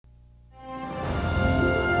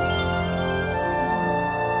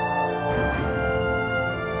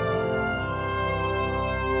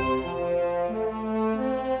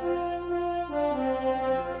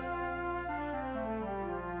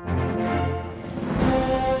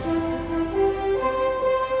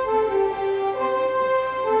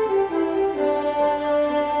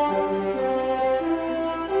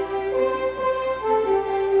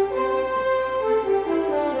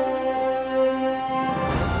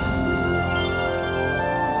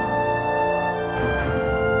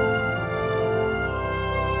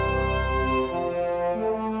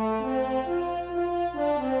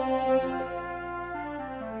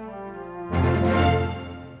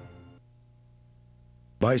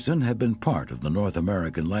Bison have been part of the North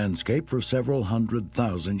American landscape for several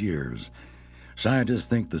 100,000 years. Scientists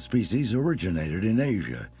think the species originated in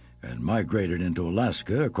Asia and migrated into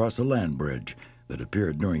Alaska across a land bridge that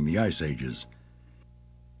appeared during the Ice Ages.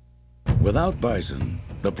 Without bison,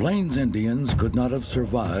 the Plains Indians could not have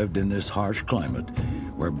survived in this harsh climate,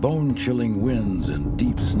 where bone-chilling winds and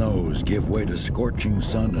deep snows give way to scorching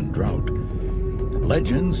sun and drought.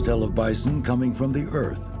 Legends tell of bison coming from the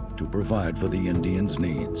earth to provide for the Indians'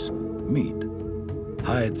 needs: meat,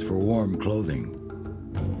 hides for warm clothing,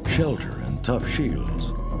 shelter and tough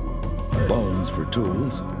shields, bones for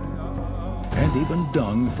tools, and even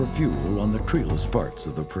dung for fuel on the treeless parts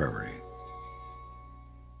of the prairie.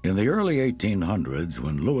 In the early 1800s,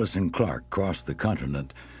 when Lewis and Clark crossed the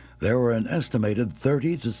continent, there were an estimated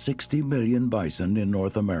 30 to 60 million bison in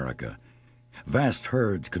North America. Vast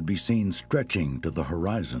herds could be seen stretching to the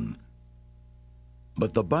horizon.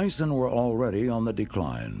 But the bison were already on the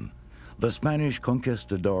decline. The Spanish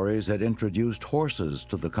conquistadores had introduced horses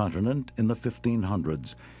to the continent in the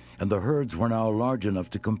 1500s, and the herds were now large enough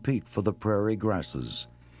to compete for the prairie grasses.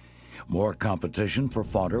 More competition for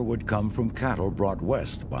fodder would come from cattle brought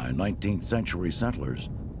west by 19th century settlers.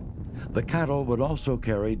 The cattle would also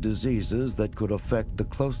carry diseases that could affect the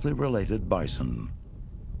closely related bison.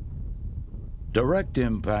 Direct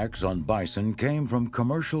impacts on bison came from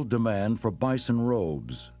commercial demand for bison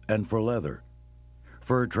robes and for leather.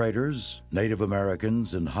 Fur traders, Native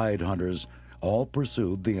Americans, and hide hunters all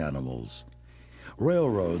pursued the animals.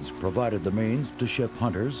 Railroads provided the means to ship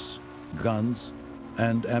hunters, guns,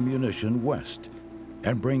 and ammunition west,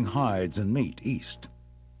 and bring hides and meat east.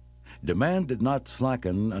 Demand did not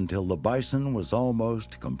slacken until the bison was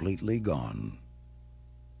almost completely gone.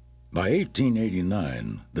 By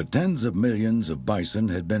 1889, the tens of millions of bison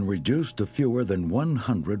had been reduced to fewer than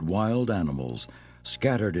 100 wild animals,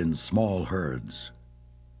 scattered in small herds.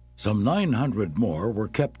 Some 900 more were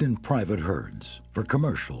kept in private herds for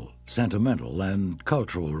commercial, sentimental, and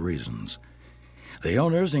cultural reasons. The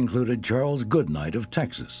owners included Charles Goodnight of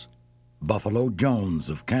Texas, Buffalo Jones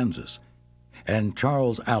of Kansas, and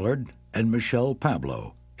Charles Allard and Michelle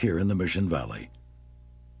Pablo here in the Mission Valley.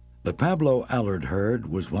 The Pablo Allard herd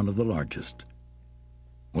was one of the largest.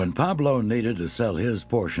 When Pablo needed to sell his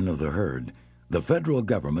portion of the herd, the federal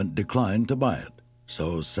government declined to buy it,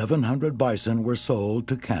 so 700 bison were sold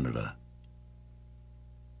to Canada.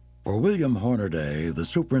 For William Hornaday, the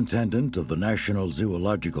superintendent of the National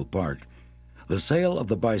Zoological Park, the sale of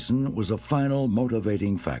the bison was a final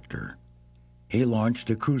motivating factor. He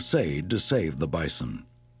launched a crusade to save the bison.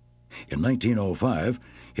 In 1905,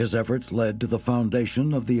 his efforts led to the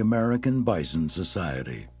foundation of the American Bison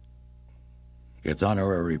Society. Its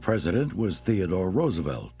honorary president was Theodore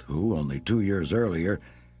Roosevelt, who, only 2 years earlier,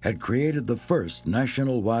 had created the first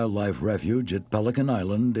National Wildlife Refuge at Pelican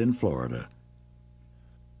Island in Florida.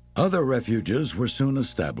 Other refuges were soon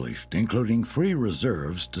established, including 3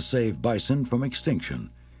 reserves to save bison from extinction.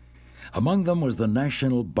 Among them was the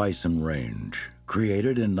National Bison Range,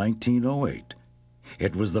 created in 1908.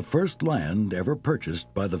 It was the first land ever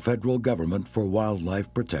purchased by the federal government for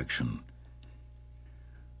wildlife protection.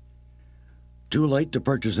 Too late to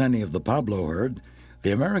purchase any of the Pablo herd,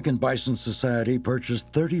 the American Bison Society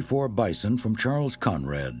purchased 34 bison from Charles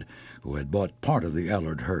Conrad, who had bought part of the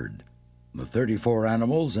Allard herd. The 34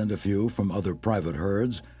 animals and a few from other private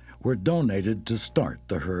herds were donated to start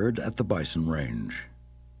the herd at the Bison Range.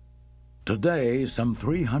 Today, some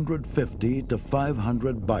 350 to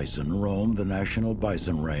 500 bison roam the National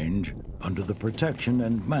Bison Range under the protection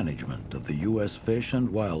and management of the U.S. Fish and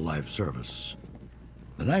Wildlife Service.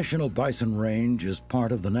 The National Bison Range is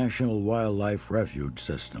part of the National Wildlife Refuge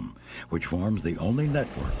system, which forms the only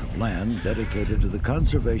network of land dedicated to the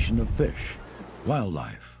conservation of fish,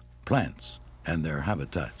 wildlife, plants, and their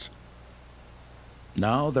habitats.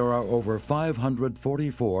 Now there are over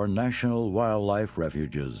 544 National Wildlife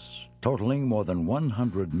Refuges, totaling more than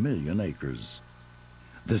 100 million acres.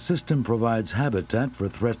 The system provides habitat for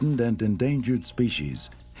threatened and endangered species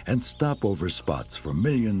and stopover spots for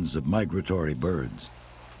millions of migratory birds.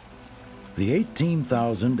 The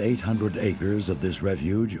 18,800 acres of this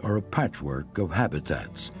refuge are a patchwork of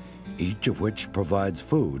habitats, each of which provides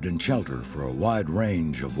food and shelter for a wide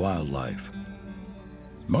range of wildlife.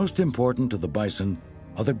 Most important to the bison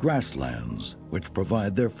are the grasslands, which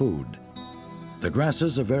provide their food. The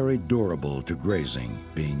grasses are very durable to grazing,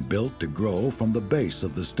 being built to grow from the base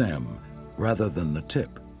of the stem rather than the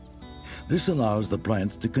tip. This allows the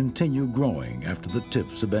plants to continue growing after the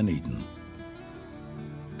tips have been eaten.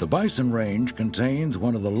 The Bison Range contains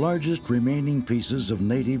one of the largest remaining pieces of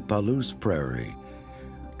native Palouse prairie.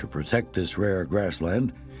 To protect this rare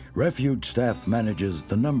grassland, Refuge staff manages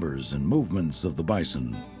the numbers and movements of the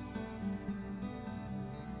bison.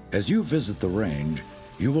 As you visit the range,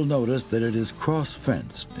 you will notice that it is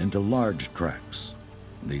cross-fenced into large tracts.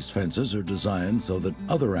 These fences are designed so that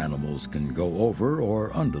other animals can go over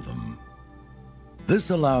or under them. This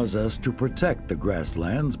allows us to protect the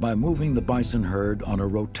grasslands by moving the bison herd on a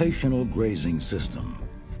rotational grazing system.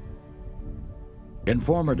 In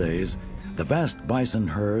former days, the vast bison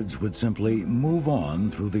herds would simply move on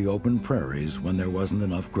through the open prairies when there wasn't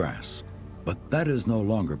enough grass, but that is no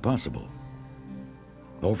longer possible.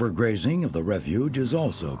 Overgrazing of the refuge is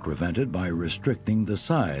also prevented by restricting the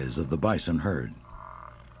size of the bison herd.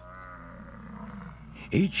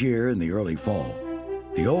 Each year in the early fall,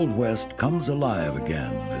 the Old West comes alive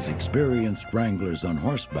again as experienced wranglers on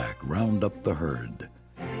horseback round up the herd.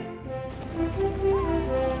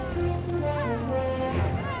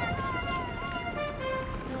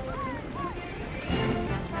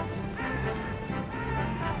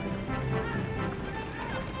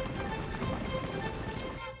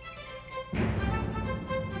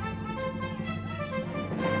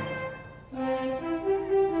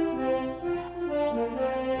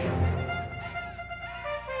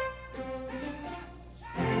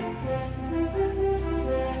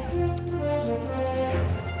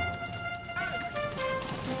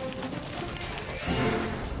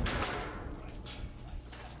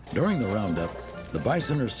 During the roundup, the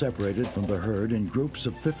bison are separated from the herd in groups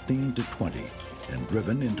of 15 to 20 and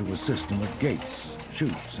driven into a system of gates,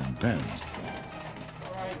 chutes, and pens.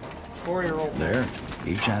 There,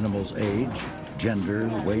 each animal's age, gender,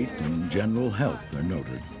 weight, and general health are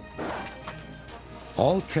noted.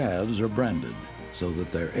 All calves are branded so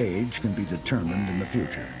that their age can be determined in the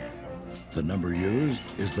future. The number used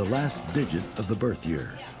is the last digit of the birth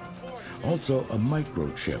year. Also, a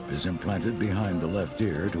microchip is implanted behind the left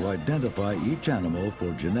ear to identify each animal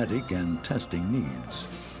for genetic and testing needs.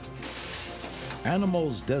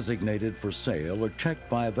 Animals designated for sale are checked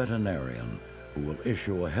by a veterinarian who will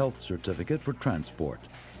issue a health certificate for transport.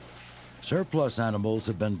 Surplus animals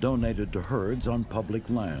have been donated to herds on public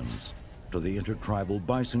lands, to the Intertribal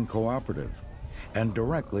Bison Cooperative, and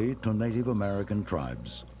directly to Native American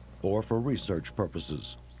tribes, or for research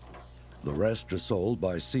purposes. The rest are sold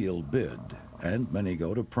by sealed bid, and many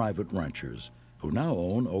go to private ranchers, who now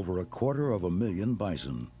own over 250,000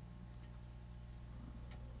 bison.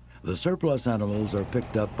 The surplus animals are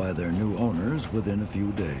picked up by their new owners within a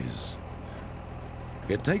few days.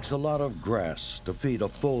 It takes a lot of grass to feed a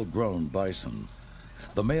full-grown bison.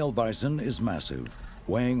 The male bison is massive,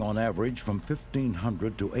 weighing on average from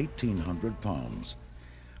 1,500 to 1,800 pounds.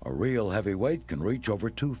 A real heavyweight can reach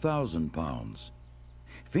over 2,000 pounds.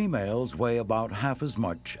 Females weigh about half as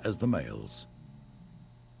much as the males.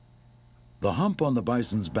 The hump on the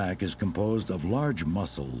bison's back is composed of large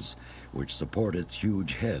muscles which support its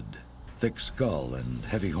huge head, thick skull, and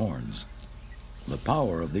heavy horns. The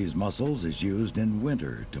power of these muscles is used in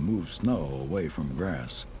winter to move snow away from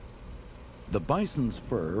grass. The bison's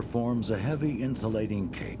fur forms a heavy insulating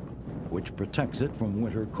cape, which protects it from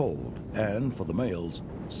winter cold and, for the males,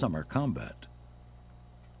 summer combat.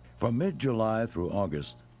 From mid-July through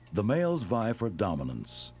August, the males vie for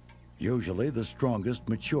dominance. Usually the strongest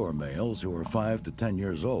mature males, who are 5 to 10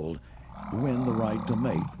 years old, win the right to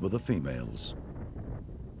mate with the females.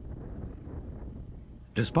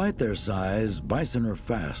 Despite their size, bison are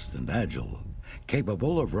fast and agile,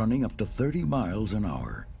 capable of running up to 30 miles an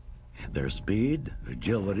hour. Their speed,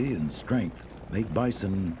 agility, and strength make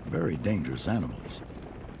bison very dangerous animals.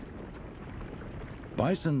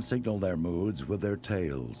 Bison signal their moods with their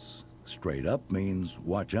tails. Straight up means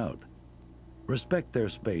watch out. Respect their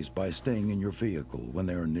space by staying in your vehicle when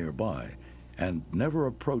they are nearby, and never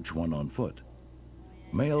approach one on foot.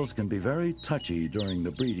 Males can be very touchy during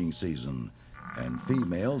the breeding season, and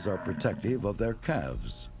females are protective of their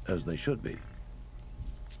calves, as they should be.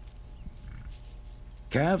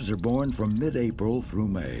 Calves are born from mid-April through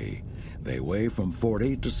May. They weigh from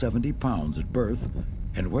 40 to 70 pounds at birth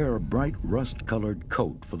and wear a bright rust-colored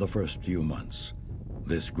coat for the first few months.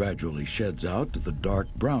 This gradually sheds out to the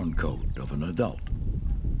dark brown coat of an adult.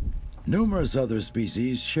 Numerous other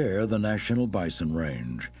species share the National Bison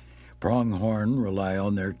Range. Pronghorn rely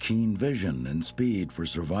on their keen vision and speed for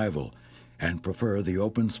survival and prefer the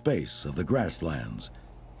open space of the grasslands.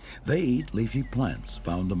 They eat leafy plants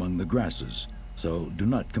found among the grasses, so do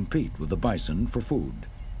not compete with the bison for food.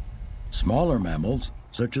 Smaller mammals,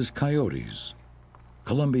 such as coyotes,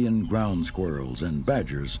 Columbian ground squirrels, and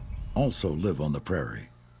badgers, also live on the prairie.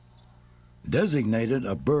 Designated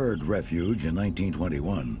a bird refuge in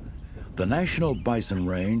 1921, the National Bison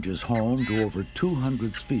Range is home to over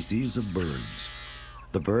 200 species of birds.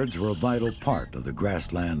 The birds are a vital part of the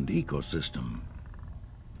grassland ecosystem.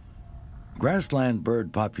 Grassland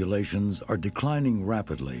bird populations are declining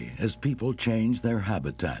rapidly as people change their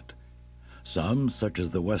habitat. Some, such as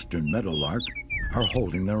the western meadowlark, are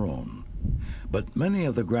holding their own. But many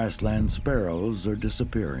of the grassland sparrows are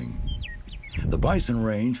disappearing. The Bison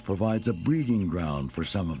Range provides a breeding ground for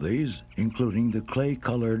some of these, including the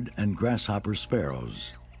clay-colored and grasshopper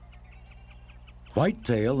sparrows.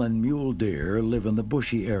 Whitetail and mule deer live in the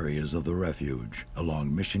bushy areas of the refuge,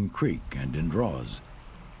 along Mission Creek and in draws.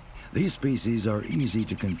 These species are easy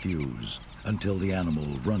to confuse until the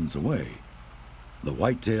animal runs away. The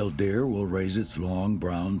white-tailed deer will raise its long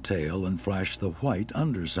brown tail and flash the white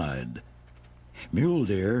underside. Mule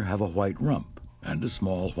deer have a white rump and a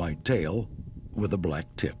small white tail with a black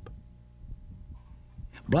tip.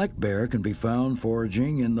 Black bear can be found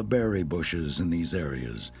foraging in the berry bushes in these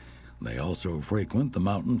areas. They also frequent the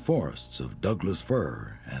mountain forests of Douglas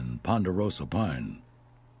fir and ponderosa pine.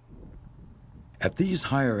 At these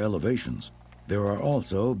higher elevations, there are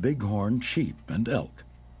also bighorn sheep and elk.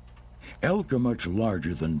 Elk are much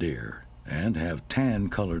larger than deer and have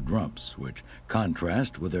tan-colored rumps, which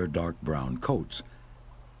contrast with their dark brown coats.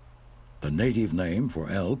 The native name for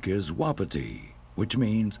elk is wapiti, which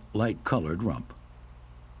means light-colored rump.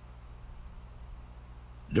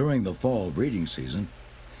 During the fall breeding season,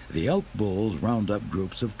 the elk bulls round up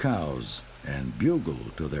groups of cows and bugle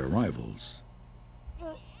to their rivals.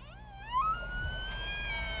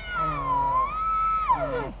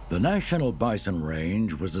 The National Bison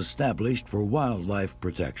Range was established for wildlife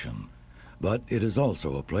protection, but it is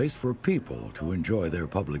also a place for people to enjoy their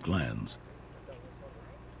public lands.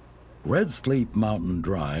 Red Sleep Mountain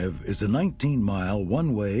Drive is a 19-mile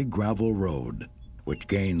one-way gravel road, which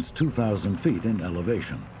gains 2,000 feet in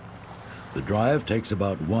elevation. The drive takes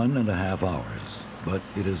about 1.5 hours, but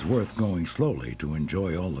it is worth going slowly to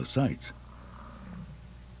enjoy all the sights.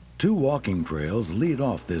 2 walking trails lead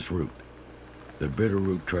off this route. The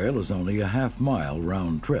Bitterroot Trail is only a half-mile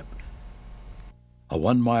round trip. A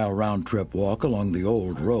 1-mile round-trip walk along the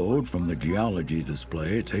old road from the geology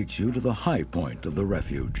display takes you to the high point of the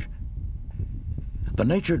refuge. The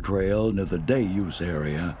nature trail near the day-use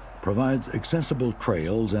area provides accessible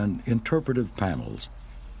trails and interpretive panels.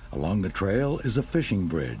 Along the trail is a fishing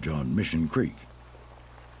bridge on Mission Creek.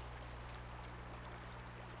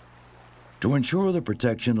 To ensure the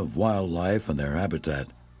protection of wildlife and their habitat,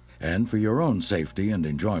 and for your own safety and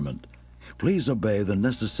enjoyment, please obey the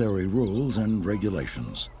necessary rules and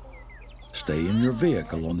regulations. Stay in your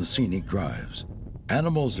vehicle on the scenic drives.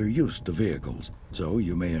 Animals are used to vehicles, so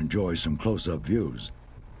you may enjoy some close-up views.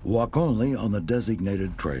 Walk only on the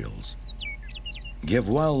designated trails. Give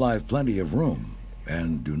wildlife plenty of room,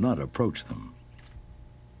 and do not approach them.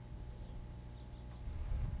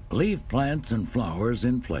 Leave plants and flowers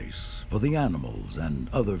in place for the animals and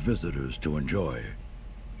other visitors to enjoy.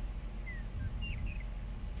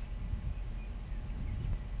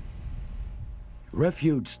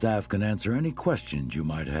 Refuge staff can answer any questions you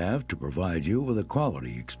might have to provide you with a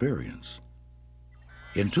quality experience.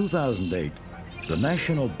 In 2008, the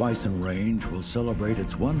National Bison Range will celebrate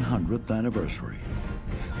its 100th anniversary.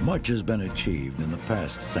 Much has been achieved in the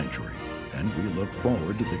past century, and we look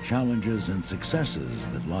forward to the challenges and successes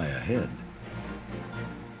that lie ahead.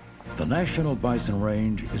 The National Bison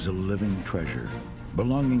Range is a living treasure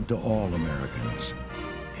belonging to all Americans.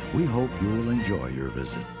 We hope you will enjoy your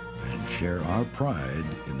visit and share our pride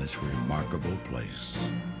in this remarkable place.